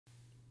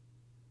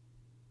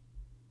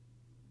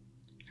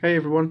Hey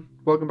everyone,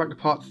 welcome back to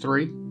part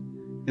 3.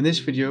 In this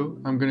video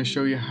I'm going to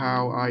show you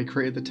how I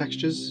created the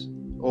textures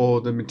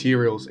or the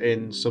materials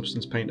in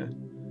Substance Painter.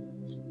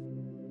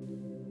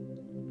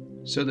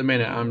 So at the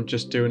minute I'm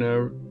just doing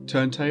a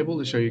turntable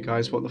to show you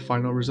guys what the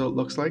final result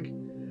looks like.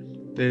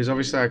 There's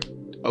obviously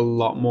a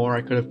lot more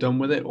I could have done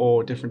with it,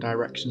 or different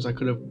directions I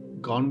could have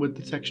gone with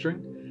the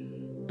texturing,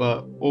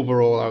 but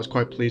overall I was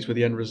quite pleased with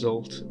the end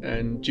result,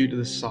 and due to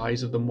the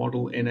size of the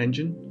model in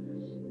engine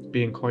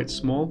being quite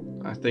small,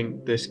 I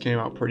think this came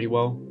out pretty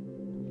well.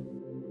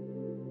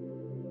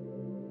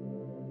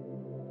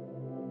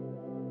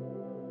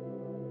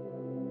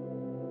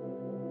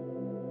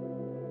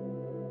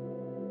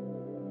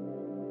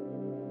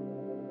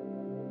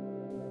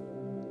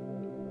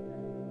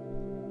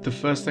 The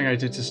first thing I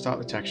did to start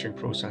the texturing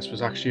process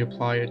was actually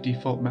apply a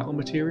default metal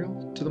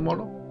material to the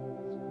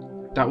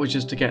model. That was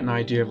just to get an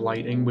idea of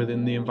lighting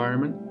within the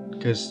environment,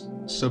 because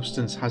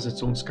Substance has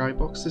its own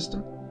skybox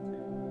system.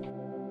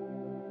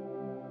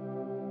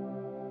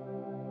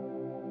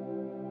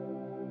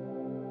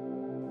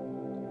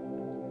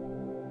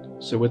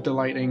 So with the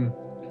lighting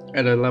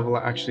at a level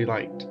I actually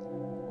liked,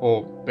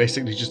 or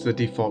basically just the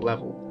default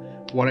level,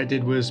 what I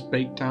did was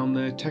bake down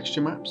the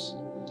texture maps.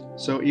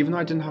 So even though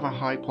I didn't have a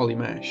high poly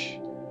mesh,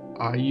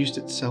 I used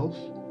it self.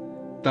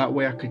 That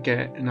way I could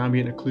get an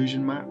ambient occlusion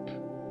map,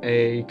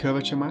 a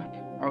curvature map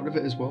out of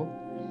it as well.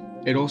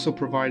 It also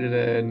provided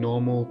a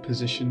normal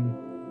position,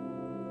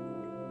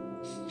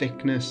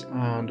 thickness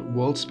and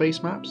world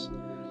space maps.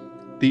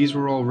 These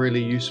were all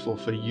really useful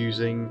for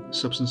using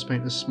Substance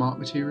Painter's smart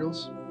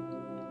materials,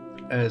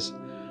 as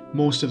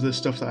most of the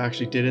stuff that I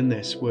actually did in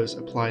this was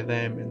apply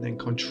them and then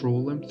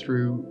control them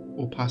through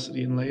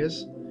opacity and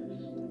layers,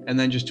 and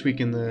then just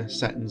tweaking the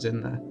settings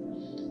in there.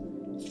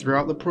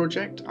 Throughout the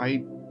project,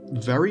 I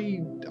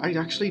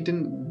actually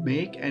didn't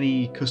make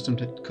any custom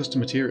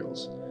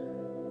materials.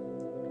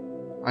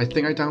 I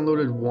think I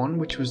downloaded one,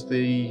 which was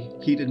the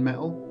heated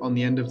metal on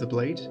the end of the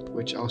blade,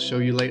 which I'll show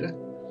you later.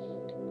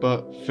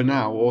 But for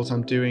now, all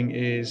I'm doing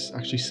is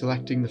actually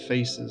selecting the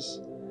faces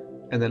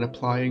and then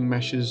applying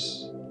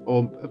meshes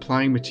or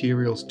applying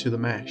materials to the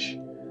mesh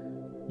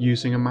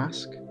using a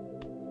mask.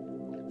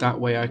 That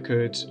way I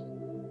could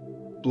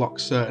block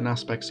certain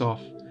aspects off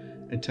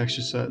and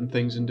texture certain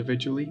things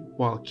individually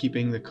while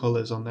keeping the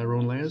colours on their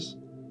own layers.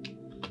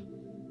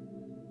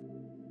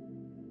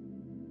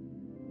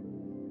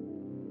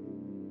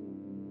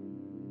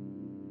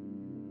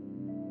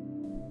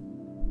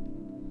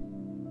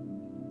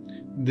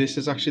 This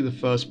is actually the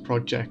first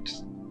project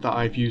that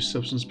I've used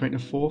Substance Painter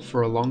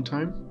for a long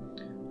time.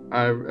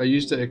 I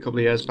used it a couple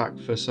of years back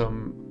for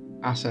some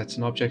assets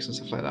and objects and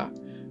stuff like that,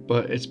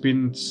 but it's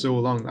been so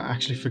long that I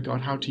actually forgot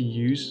how to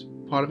use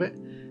part of it.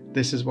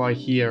 This is why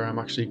here I'm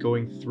actually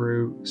going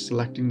through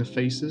selecting the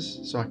faces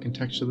so I can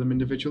texture them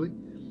individually.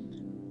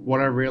 What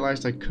I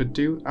realized I could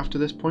do after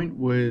this point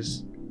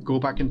was go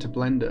back into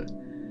Blender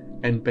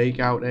and bake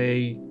out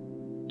a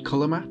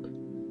color map.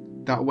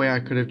 That way I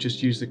could have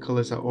just used the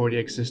colors that already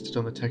existed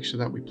on the texture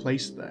that we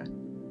placed there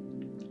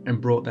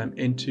and brought them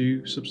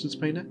into Substance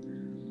Painter,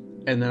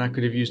 and then I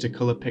could have used a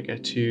color picker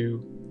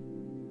to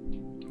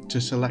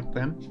select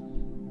them.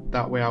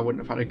 That way I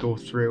wouldn't have had to go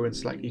through and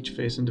select each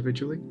face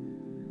individually.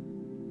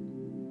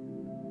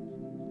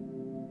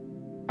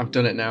 I've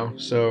done it now,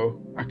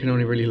 so I can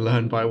only really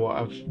learn by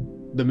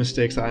the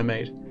mistakes that I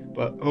made,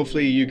 but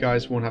hopefully you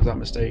guys won't have that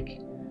mistake,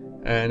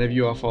 and if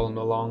you are following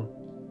along,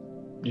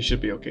 you should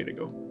be okay to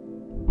go.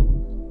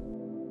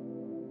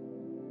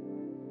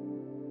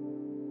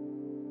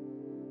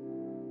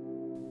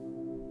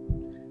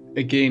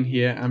 Again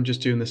here I'm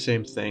just doing the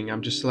same thing.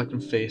 I'm just selecting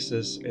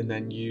faces and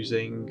then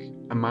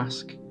using a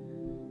mask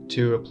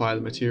to apply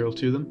the material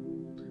to them.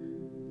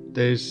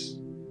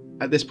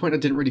 At this point I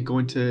didn't really go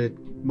into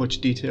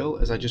much detail,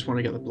 as I just want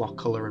to get the block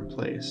color in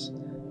place.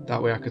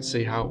 That way I could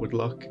see how it would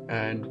look,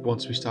 and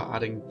once we start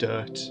adding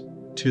dirt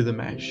to the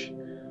mesh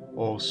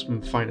or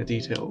some finer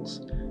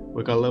details,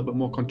 we've got a little bit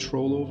more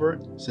control over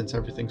it since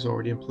everything's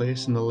already in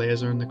place and the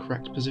layers are in the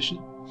correct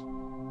position.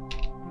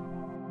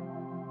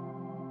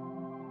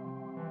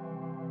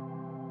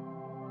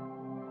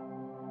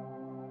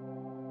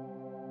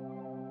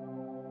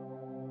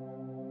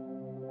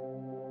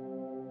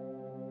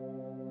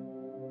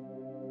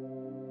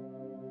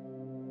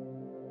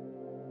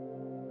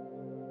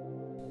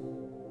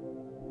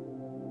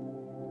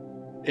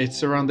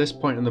 It's around this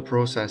point in the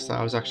process that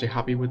I was actually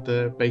happy with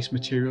the base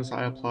materials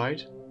I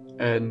applied,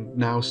 and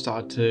now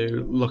started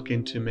to look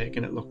into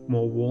making it look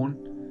more worn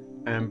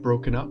and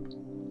broken up.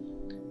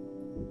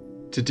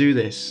 To do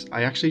this,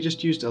 I actually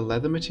just used a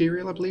leather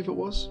material, I believe it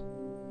was,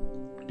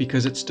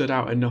 because it stood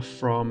out enough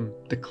from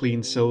the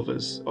clean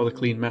silvers or the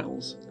clean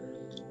metals.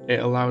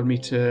 It allowed me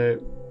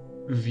to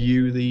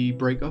view the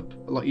breakup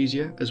a lot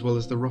easier, as well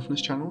as the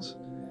roughness channels.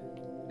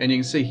 And you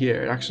can see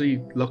here, it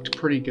actually looked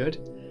pretty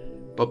good.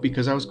 But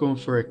because I was going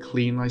for a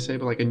clean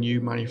lightsaber, like a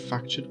new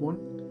manufactured one,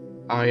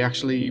 I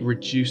actually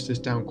reduced this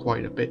down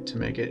quite a bit to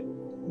make it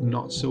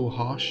not so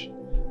harsh.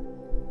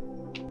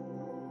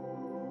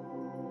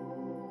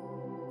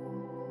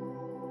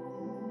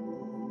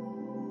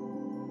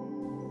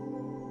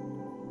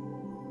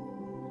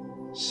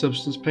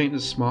 Substance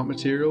painter's smart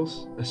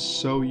materials are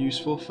so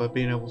useful for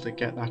being able to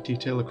get that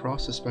detail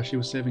across, especially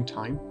with saving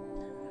time.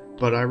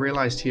 But I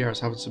realised here I was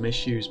having some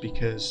issues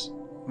because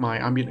my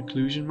ambient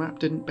occlusion map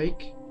didn't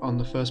bake on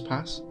the first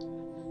pass.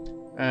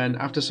 And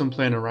after some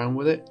playing around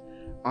with it,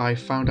 I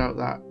found out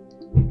that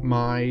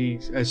my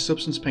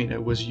substance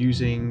painter was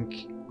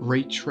using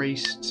ray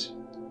traced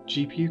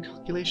GPU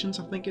calculations,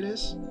 I think it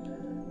is.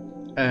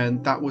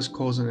 And that was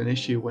causing an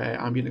issue where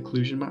ambient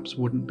occlusion maps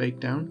wouldn't bake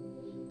down.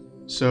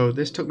 So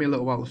this took me a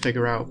little while to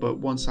figure out, but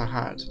once I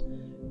had,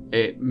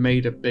 it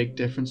made a big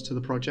difference to the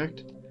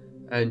project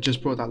and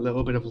just brought that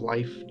little bit of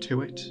life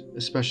to it,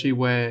 especially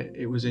where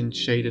it was in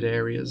shaded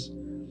areas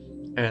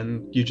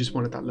and you just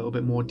wanted that little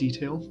bit more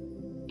detail.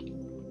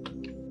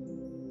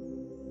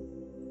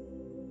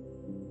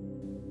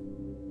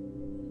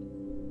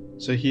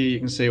 So here you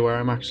can see where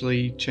I'm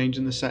actually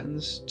changing the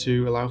settings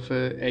to allow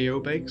for AO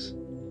bakes.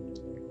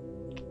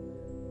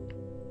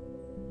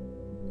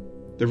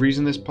 The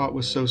reason this part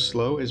was so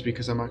slow is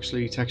because I'm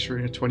actually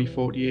texturing a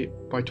 2048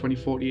 by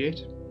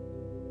 2048.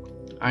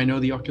 I know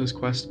the Oculus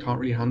Quest can't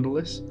really handle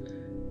this,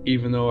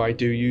 even though I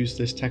do use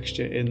this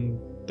texture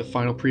in the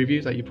final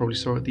preview that you probably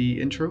saw at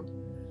the intro.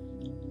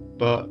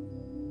 But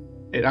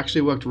it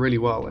actually worked really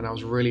well and I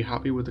was really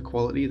happy with the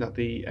quality that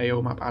the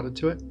AO map added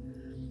to it.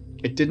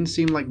 It didn't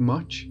seem like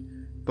much,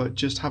 but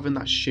just having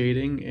that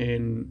shading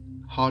in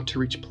hard to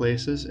reach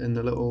places in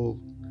the little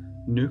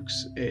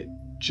nooks, it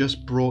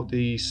just brought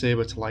the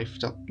saber to life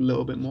that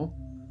little bit more.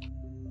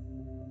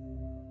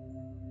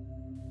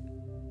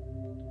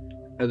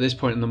 At this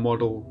point in the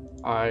model,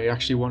 I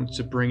actually wanted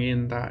to bring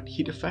in that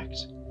heat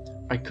effect.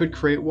 I could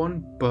create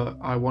one, but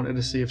I wanted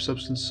to see if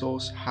Substance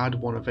Source had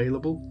one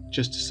available,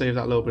 just to save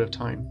that little bit of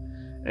time.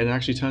 And it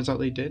actually turns out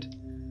they did,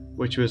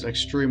 which was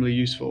extremely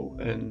useful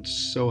and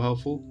so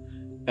helpful,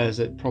 as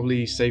it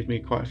probably saved me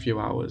quite a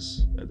few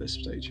hours at this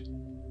stage.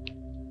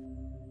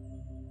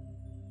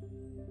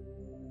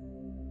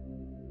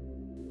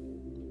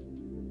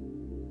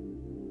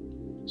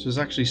 So it's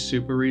actually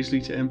super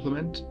easy to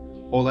implement.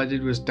 All I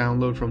did was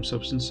download from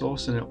Substance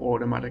Source and it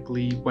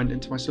automatically went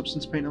into my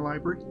Substance Painter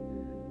library.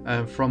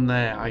 And from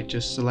there I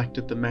just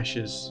selected the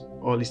meshes,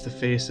 or at least the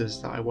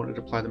faces that I wanted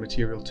to apply the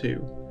material to,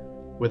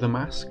 with a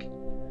mask.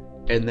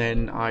 And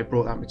then I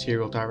brought that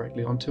material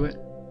directly onto it,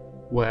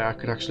 where I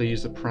could actually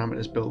use the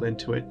parameters built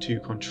into it to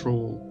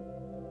control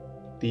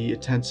the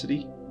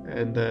intensity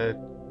and the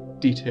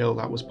detail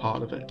that was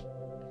part of it.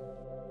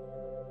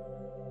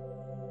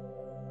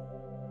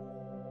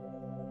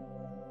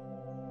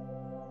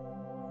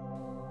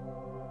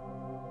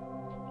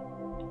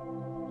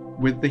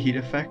 With the heat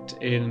effect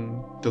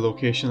in the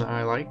location that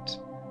I liked,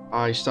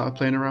 I started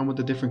playing around with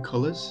the different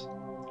colours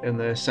and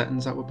the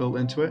settings that were built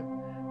into it,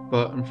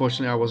 but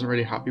unfortunately I wasn't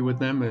really happy with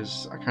them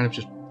as I kind of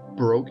just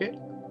broke it.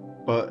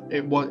 But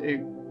it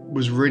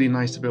was really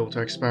nice to be able to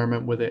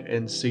experiment with it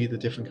and see the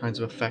different kinds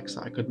of effects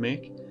that I could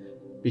make,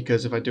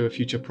 because if I do a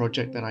future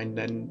project then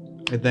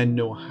I then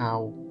know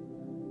how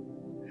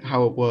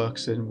it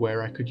works and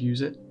where I could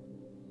use it.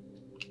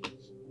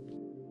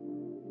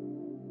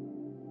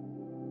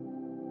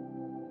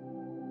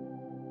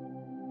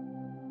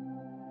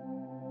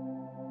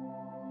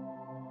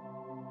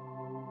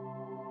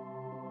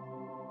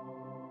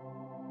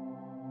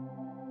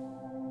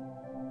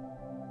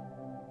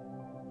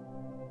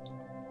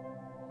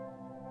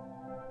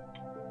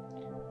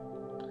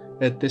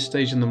 At this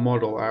stage in the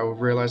model, I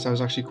realised I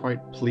was actually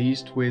quite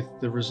pleased with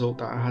the result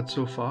that I had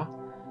so far.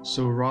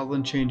 So rather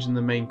than changing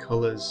the main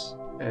colours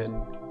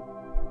and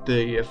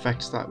the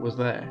effects that was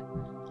there,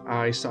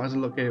 I started to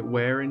look at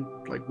wear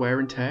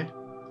and tear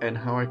and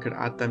how I could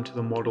add them to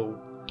the model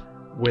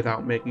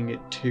without making it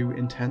too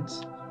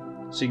intense.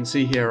 So you can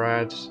see here I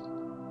had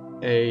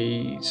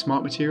a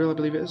smart material, I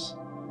believe it is,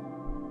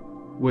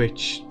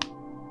 which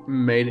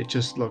made it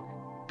just look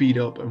beat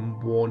up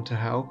and worn to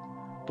hell.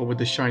 But with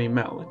the shiny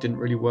metal it didn't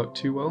really work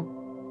too well.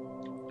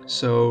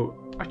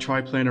 So I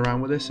tried playing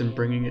around with this and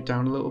bringing it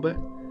down a little bit,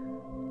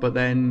 but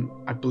then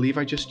I believe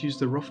I just used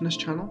the roughness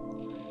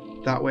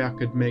channel. That way I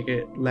could make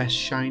it less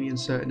shiny in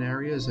certain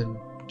areas and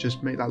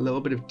just make that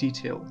little bit of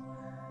detail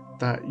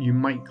that you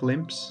might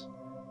glimpse,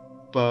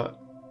 but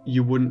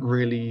you wouldn't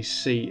really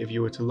see if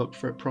you were to look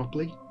for it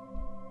properly.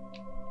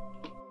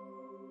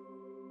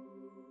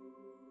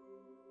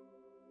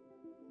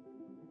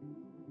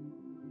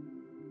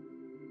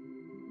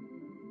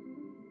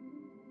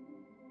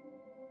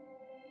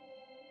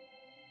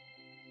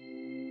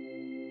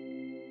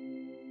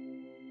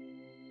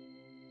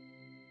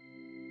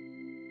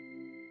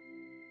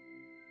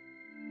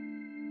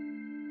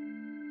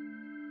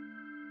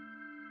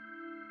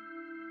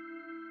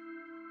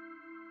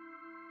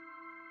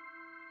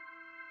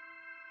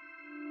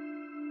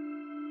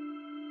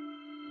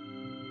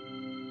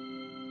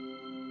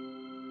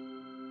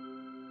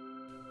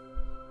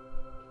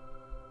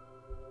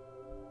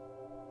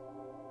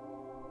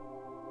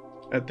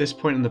 At this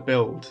point in the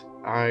build,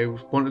 I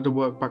wanted to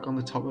work back on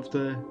the top of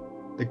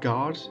the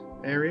guard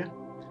area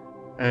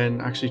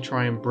and actually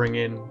try and bring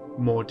in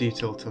more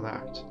detail to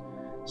that.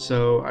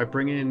 So I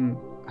bring in,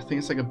 I think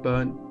it's like a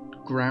burnt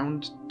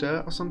ground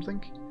dirt or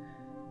something,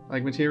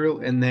 like material,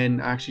 and then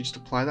actually just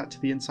apply that to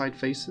the inside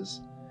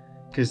faces.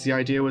 Because the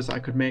idea was that I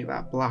could make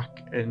that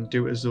black and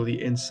do it as though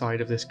the inside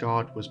of this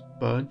guard was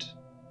burnt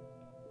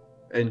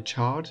and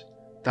charred.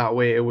 That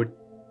way it would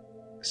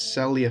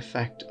sell the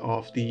effect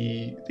of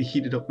the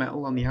heated up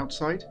metal on the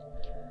outside.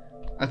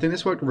 I think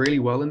this worked really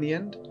well in the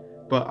end,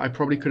 but I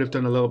probably could have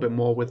done a little bit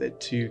more with it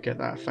to get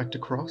that effect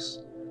across,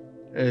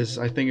 as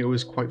I think it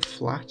was quite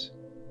flat.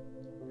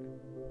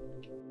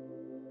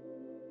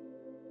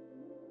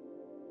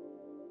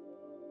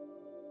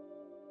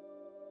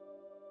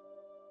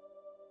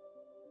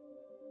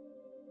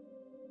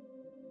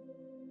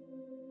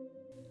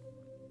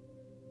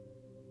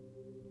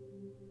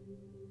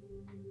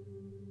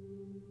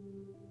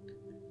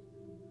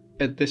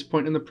 At this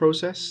point in the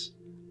process,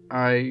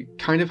 I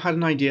kind of had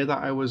an idea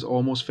that I was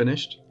almost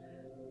finished,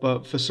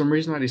 but for some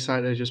reason I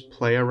decided to just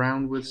play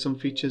around with some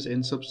features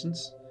in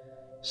Substance.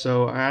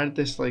 So I added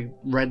this like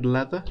red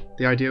leather.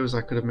 The idea was I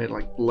could have made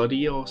like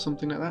bloody or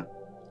something like that,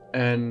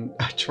 and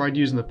I tried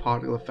using the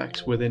particle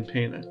effects within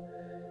Painter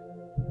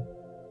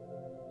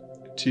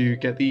to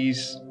get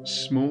these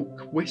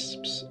smoke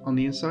wisps on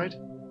the inside,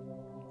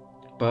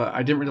 but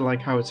I didn't really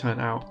like how it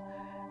turned out.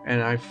 And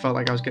I felt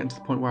like I was getting to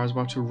the point where I was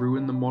about to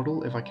ruin the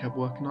model if I kept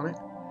working on it.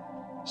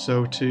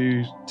 So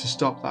to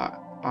stop that,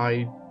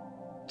 I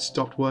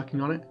stopped working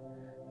on it,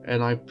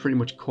 and I pretty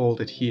much called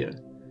it here.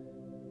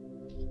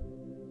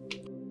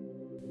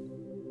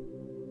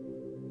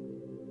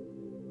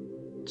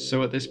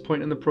 So at this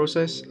point in the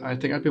process, I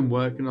think I've been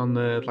working on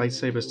the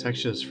lightsaber's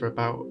textures for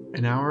about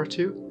an hour or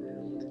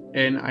two,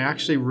 and I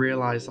actually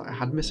realized that I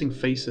had missing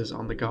faces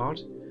on the guard,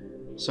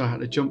 so I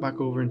had to jump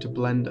back over into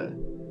Blender,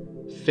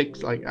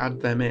 add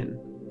them in,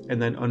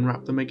 and then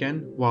unwrap them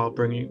again while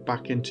bringing it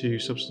back into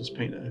Substance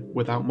Painter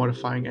without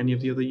modifying any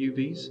of the other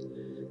UVs.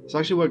 This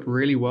actually worked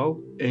really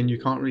well, and you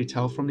can't really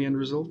tell from the end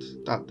result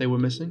that they were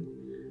missing.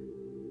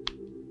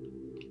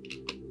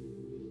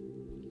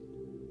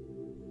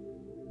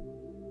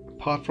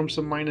 Apart from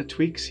some minor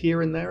tweaks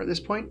here and there at this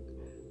point,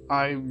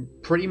 I'm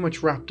pretty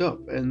much wrapped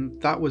up,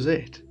 and that was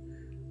it.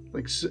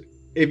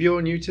 If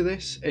you're new to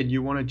this and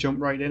you want to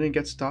jump right in and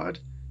get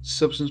started,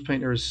 Substance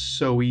Painter is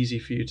so easy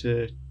for you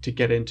to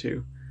get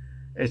into.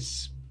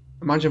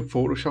 Imagine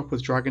Photoshop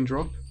with drag and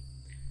drop.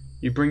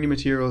 You bring your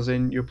materials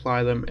in, you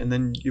apply them, and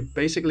then you're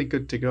basically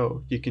good to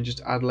go. You can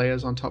just add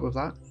layers on top of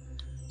that.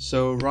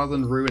 So rather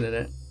than ruining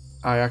it,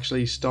 I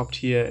actually stopped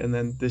here, and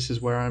then this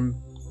is where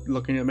I'm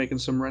looking at making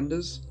some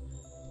renders,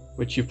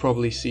 which you've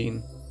probably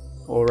seen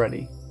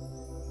already.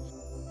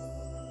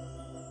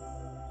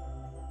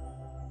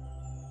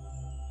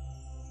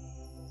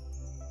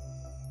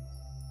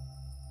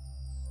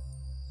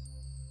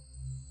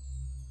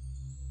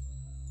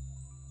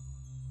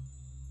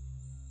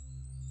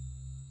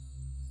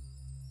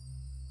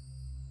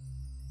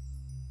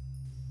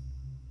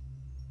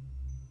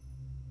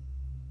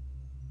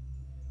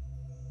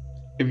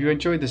 If you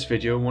enjoyed this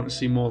video and want to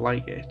see more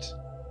like it,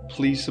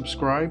 please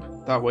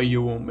subscribe, that way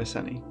you won't miss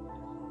any.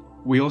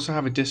 We also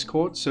have a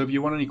Discord, so if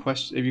you've got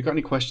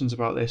any questions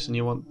about this and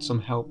you want some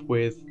help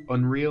with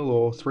Unreal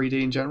or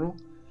 3D in general,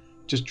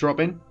 just drop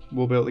in,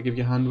 we'll be able to give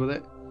you a hand with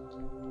it.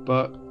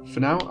 But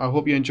for now, I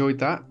hope you enjoyed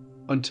that.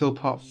 Until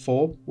part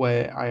 4,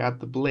 where I add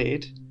the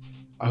blade,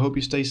 I hope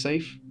you stay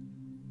safe,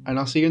 and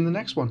I'll see you in the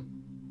next one.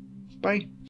 Bye!